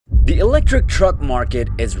The electric truck market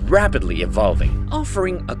is rapidly evolving,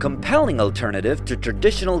 offering a compelling alternative to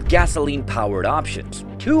traditional gasoline-powered options.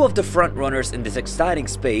 Two of the frontrunners in this exciting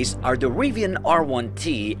space are the Rivian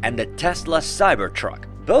R1T and the Tesla Cybertruck.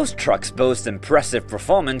 Both trucks boast impressive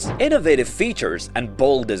performance, innovative features, and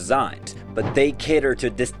bold designs, but they cater to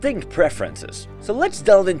distinct preferences. So let's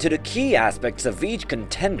delve into the key aspects of each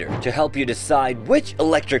contender to help you decide which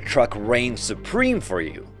electric truck reigns supreme for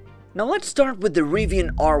you. Now let's start with the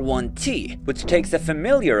Rivian R1T, which takes a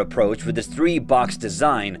familiar approach with its 3-box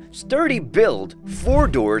design, sturdy build, 4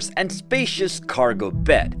 doors, and spacious cargo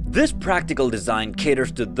bed. This practical design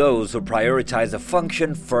caters to those who prioritize a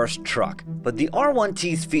function-first truck. But the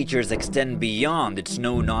R1T's features extend beyond its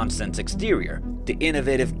no-nonsense exterior. The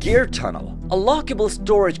innovative gear tunnel, a lockable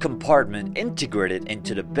storage compartment integrated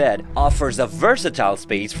into the bed, offers a versatile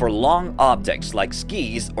space for long objects like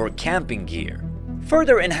skis or camping gear.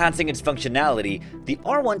 Further enhancing its functionality, the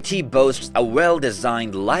R1T boasts a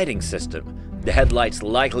well-designed lighting system. The headlights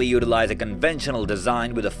likely utilize a conventional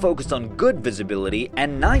design with a focus on good visibility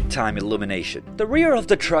and nighttime illumination. The rear of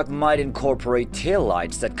the truck might incorporate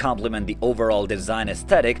taillights that complement the overall design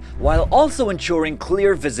aesthetic while also ensuring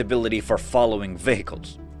clear visibility for following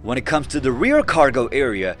vehicles. When it comes to the rear cargo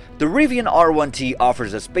area, the Rivian R1T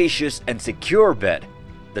offers a spacious and secure bed.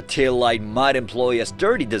 The taillight might employ a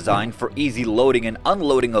sturdy design for easy loading and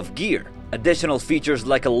unloading of gear. Additional features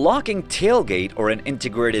like a locking tailgate or an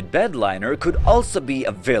integrated bed liner could also be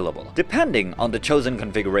available, depending on the chosen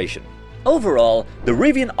configuration. Overall, the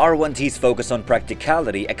Rivian R1T's focus on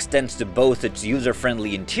practicality extends to both its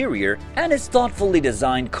user-friendly interior and its thoughtfully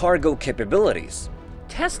designed cargo capabilities.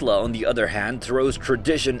 Tesla, on the other hand, throws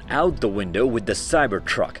tradition out the window with the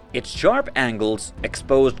Cybertruck. Its sharp angles,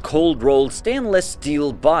 exposed cold-rolled stainless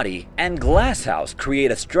steel body, and glasshouse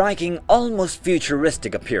create a striking, almost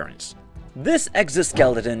futuristic appearance. This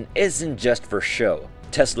exoskeleton isn't just for show.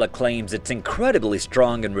 Tesla claims it's incredibly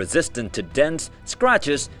strong and resistant to dents,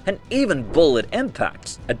 scratches, and even bullet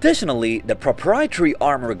impacts. Additionally, the proprietary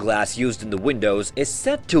armor glass used in the windows is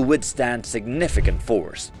set to withstand significant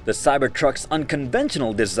force. The Cybertruck's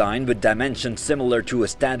unconventional design with dimensions similar to a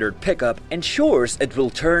standard pickup ensures it will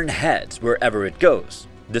turn heads wherever it goes.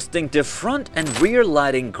 Distinctive front and rear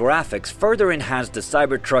lighting graphics further enhance the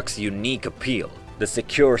Cybertruck's unique appeal. The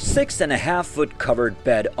secure 6.5-foot covered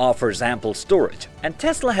bed offers ample storage, and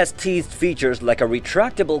Tesla has teased features like a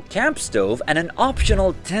retractable camp stove and an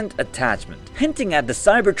optional tent attachment, hinting at the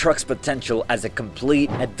Cybertruck's potential as a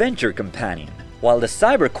complete adventure companion. While the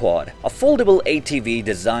Cyberquad, a foldable ATV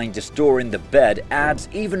designed to store in the bed, adds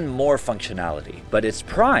even more functionality, but its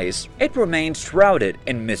price, it remains shrouded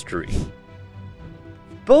in mystery.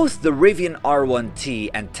 Both the Rivian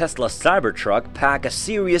R1T and Tesla Cybertruck pack a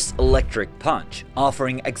serious electric punch,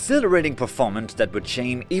 offering exhilarating performance that would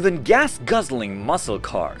shame even gas-guzzling muscle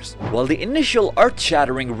cars. While the initial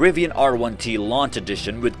earth-shattering Rivian R1T launch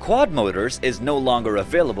edition with quad motors is no longer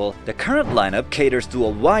available, the current lineup caters to a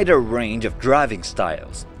wider range of driving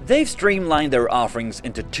styles. They've streamlined their offerings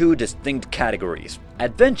into 2 distinct categories: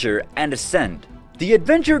 Adventure and Ascend. The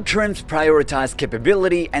Adventure trims prioritize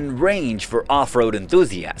capability and range for off-road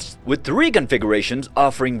enthusiasts, with 3 configurations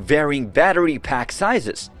offering varying battery pack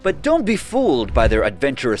sizes. But don't be fooled by their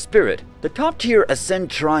adventurous spirit. The top-tier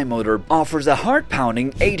Ascend tri-motor offers a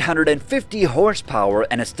heart-pounding 850 horsepower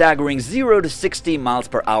and a staggering 0 to 60 miles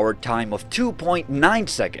per hour time of 2.9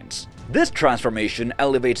 seconds. This transformation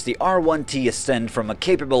elevates the R1T Ascend from a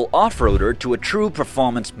capable off-roader to a true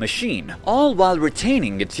performance machine, all while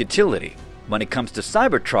retaining its utility. When it comes to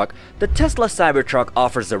Cybertruck, the Tesla Cybertruck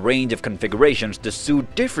offers a range of configurations to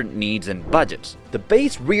suit different needs and budgets. The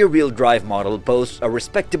base rear-wheel drive model boasts a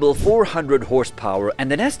respectable 400 horsepower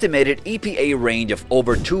and an estimated EPA range of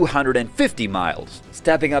over 250 miles.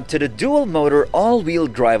 Stepping up to the dual-motor all-wheel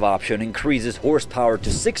drive option increases horsepower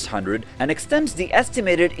to 600 and extends the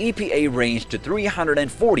estimated EPA range to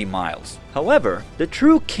 340 miles. However, the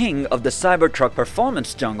true king of the Cybertruck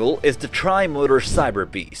performance jungle is the tri-motor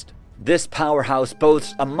Cyber Beast. This powerhouse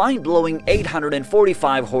boasts a mind-blowing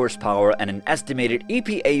 845 horsepower and an estimated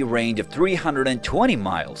EPA range of 320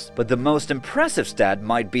 miles. But the most impressive stat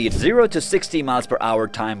might be its 0 to 60 miles per hour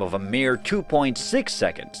time of a mere 2.6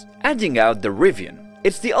 seconds, edging out the Rivian.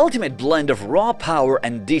 It's the ultimate blend of raw power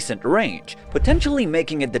and decent range, potentially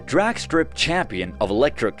making it the drag strip champion of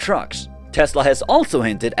electric trucks. Tesla has also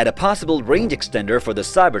hinted at a possible range extender for the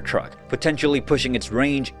Cybertruck, potentially pushing its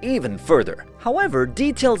range even further. However,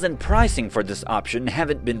 details and pricing for this option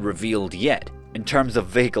haven't been revealed yet. In terms of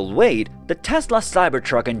vehicle weight, the Tesla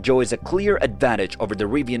Cybertruck enjoys a clear advantage over the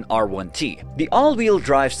Rivian R1T. The all-wheel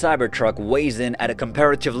drive Cybertruck weighs in at a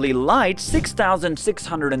comparatively light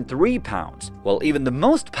 6,603 pounds, while even the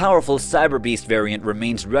most powerful Cyberbeast variant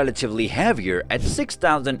remains relatively heavier at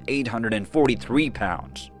 6,843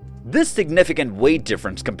 pounds. This significant weight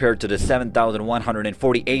difference compared to the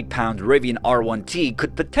 7,148-pound Rivian R1T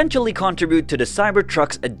could potentially contribute to the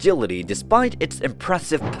Cybertruck's agility despite its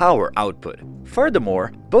impressive power output.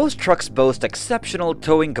 Furthermore, both trucks boast exceptional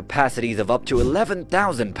towing capacities of up to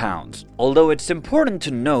 11,000 pounds, although it's important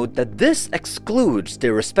to note that this excludes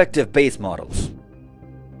their respective base models.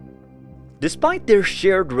 Despite their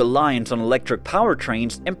shared reliance on electric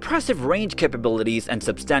powertrains, impressive range capabilities, and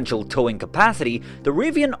substantial towing capacity, the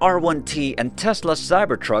Rivian R1T and Tesla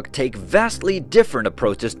Cybertruck take vastly different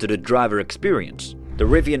approaches to the driver experience. The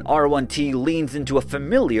Rivian R1T leans into a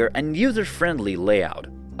familiar and user-friendly layout.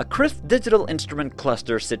 A crisp digital instrument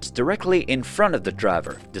cluster sits directly in front of the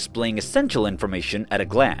driver, displaying essential information at a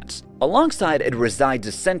glance. Alongside it resides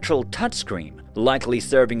a central touchscreen, likely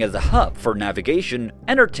serving as a hub for navigation,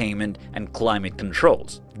 entertainment, and climate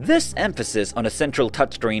controls. This emphasis on a central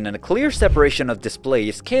touchscreen and a clear separation of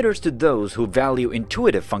displays caters to those who value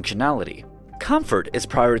intuitive functionality. Comfort is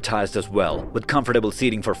prioritized as well, with comfortable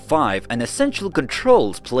seating for 5 and essential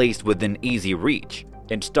controls placed within easy reach.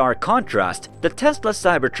 In stark contrast, the Tesla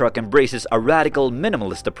Cybertruck embraces a radical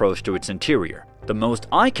minimalist approach to its interior. The most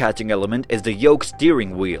eye-catching element is the yoke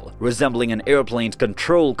steering wheel, resembling an airplane's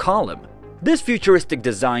control column. This futuristic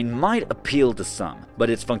design might appeal to some, but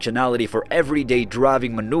its functionality for everyday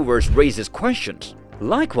driving maneuvers raises questions.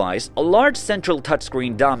 Likewise, a large central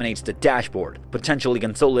touchscreen dominates the dashboard, potentially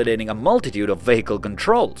consolidating a multitude of vehicle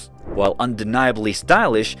controls. While undeniably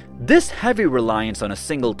stylish, this heavy reliance on a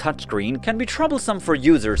single touchscreen can be troublesome for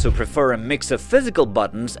users who prefer a mix of physical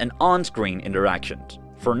buttons and on-screen interactions.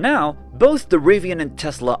 For now, both the Rivian and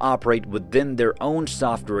Tesla operate within their own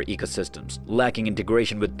software ecosystems, lacking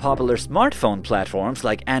integration with popular smartphone platforms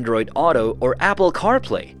like Android Auto or Apple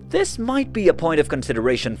CarPlay. This might be a point of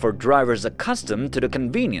consideration for drivers accustomed to the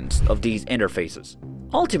convenience of these interfaces.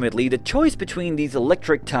 Ultimately, the choice between these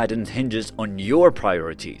electric titans hinges on your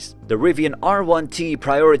priorities. The Rivian R1T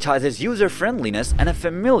prioritizes user-friendliness and a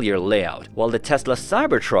familiar layout, while the Tesla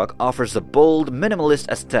Cybertruck offers a bold, minimalist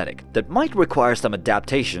aesthetic that might require some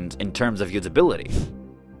adaptations in terms of usability.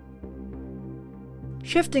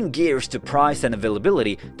 Shifting gears to price and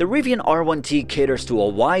availability, the Rivian R1T caters to a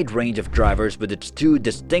wide range of drivers with its two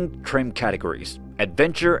distinct trim categories,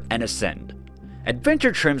 Adventure and Ascend.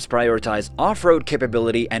 Adventure trims prioritize off-road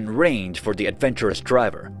capability and range for the adventurous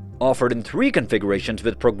driver. Offered in 3 configurations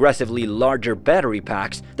with progressively larger battery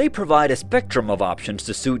packs, they provide a spectrum of options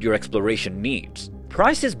to suit your exploration needs.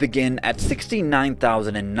 Prices begin at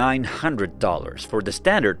 $69,900 for the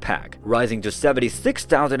standard pack, rising to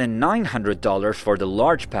 $76,900 for the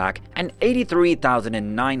large pack and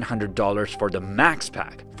 $83,900 for the max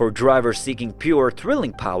pack. For drivers seeking pure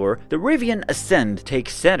thrilling power, the Rivian Ascend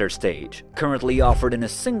takes center stage. Currently offered in a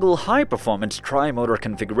single high-performance tri-motor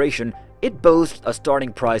configuration, it boasts a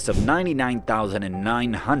starting price of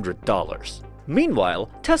 $99,900. Meanwhile,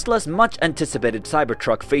 Tesla's much-anticipated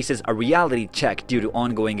Cybertruck faces a reality check due to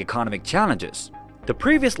ongoing economic challenges. The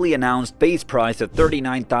previously announced base price of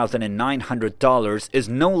 $39,900 is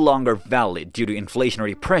no longer valid due to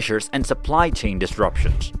inflationary pressures and supply chain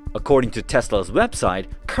disruptions. According to Tesla's website,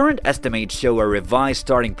 current estimates show a revised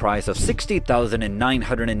starting price of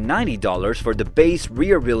 $60,990 for the base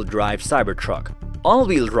rear-wheel drive Cybertruck.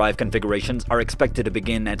 All-wheel drive configurations are expected to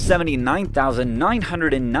begin at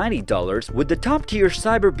 $79,990, with the top-tier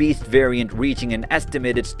Cyberbeast variant reaching an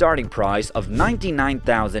estimated starting price of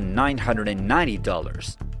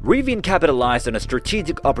 $99,990. Rivian capitalized on a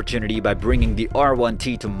strategic opportunity by bringing the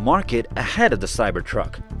R1T to market ahead of the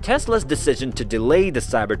Cybertruck. Tesla's decision to delay the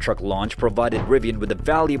Cybertruck launch provided Rivian with a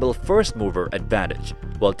valuable first-mover advantage.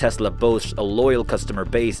 While Tesla boasts a loyal customer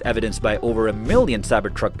base evidenced by over 1 million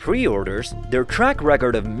Cybertruck pre-orders, their track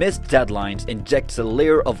record of missed deadlines injects a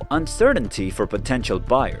layer of uncertainty for potential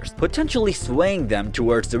buyers, potentially swaying them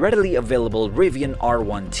towards the readily available Rivian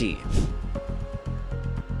R1T.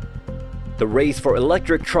 The race for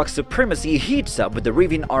electric truck supremacy heats up with the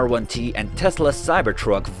Rivian R1T and Tesla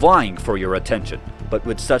Cybertruck vying for your attention. But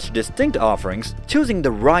with such distinct offerings, choosing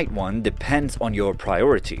the right one depends on your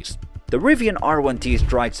priorities. The Rivian R1T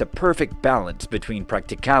strikes a perfect balance between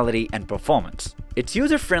practicality and performance. Its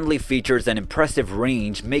user-friendly features and impressive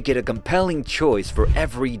range make it a compelling choice for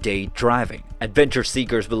everyday driving. Adventure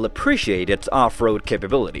seekers will appreciate its off-road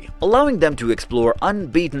capability, allowing them to explore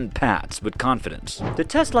unbeaten paths with confidence. The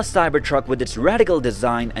Tesla Cybertruck, with its radical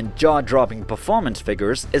design and jaw-dropping performance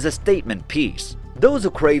figures, is a statement piece. Those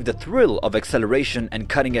who crave the thrill of acceleration and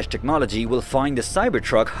cutting-edge technology will find the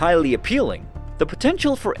Cybertruck highly appealing. The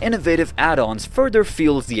potential for innovative add-ons further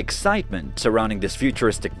fuels the excitement surrounding this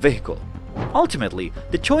futuristic vehicle. Ultimately,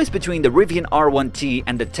 the choice between the Rivian R1T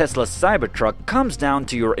and the Tesla Cybertruck comes down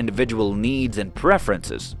to your individual needs and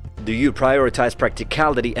preferences. Do you prioritize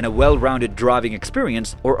practicality and a well-rounded driving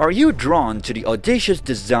experience, or are you drawn to the audacious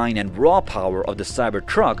design and raw power of the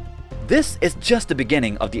Cybertruck? This is just the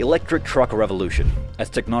beginning of the electric truck revolution. As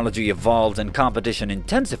technology evolves and competition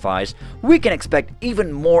intensifies, we can expect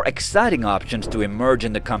even more exciting options to emerge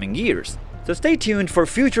in the coming years. So stay tuned for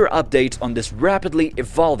future updates on this rapidly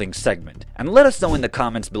evolving segment, and let us know in the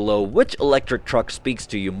comments below which electric truck speaks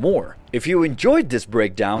to you more. If you enjoyed this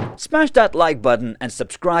breakdown, smash that like button and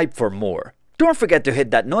subscribe for more. Don't forget to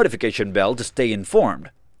hit that notification bell to stay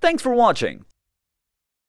informed. Thanks for watching.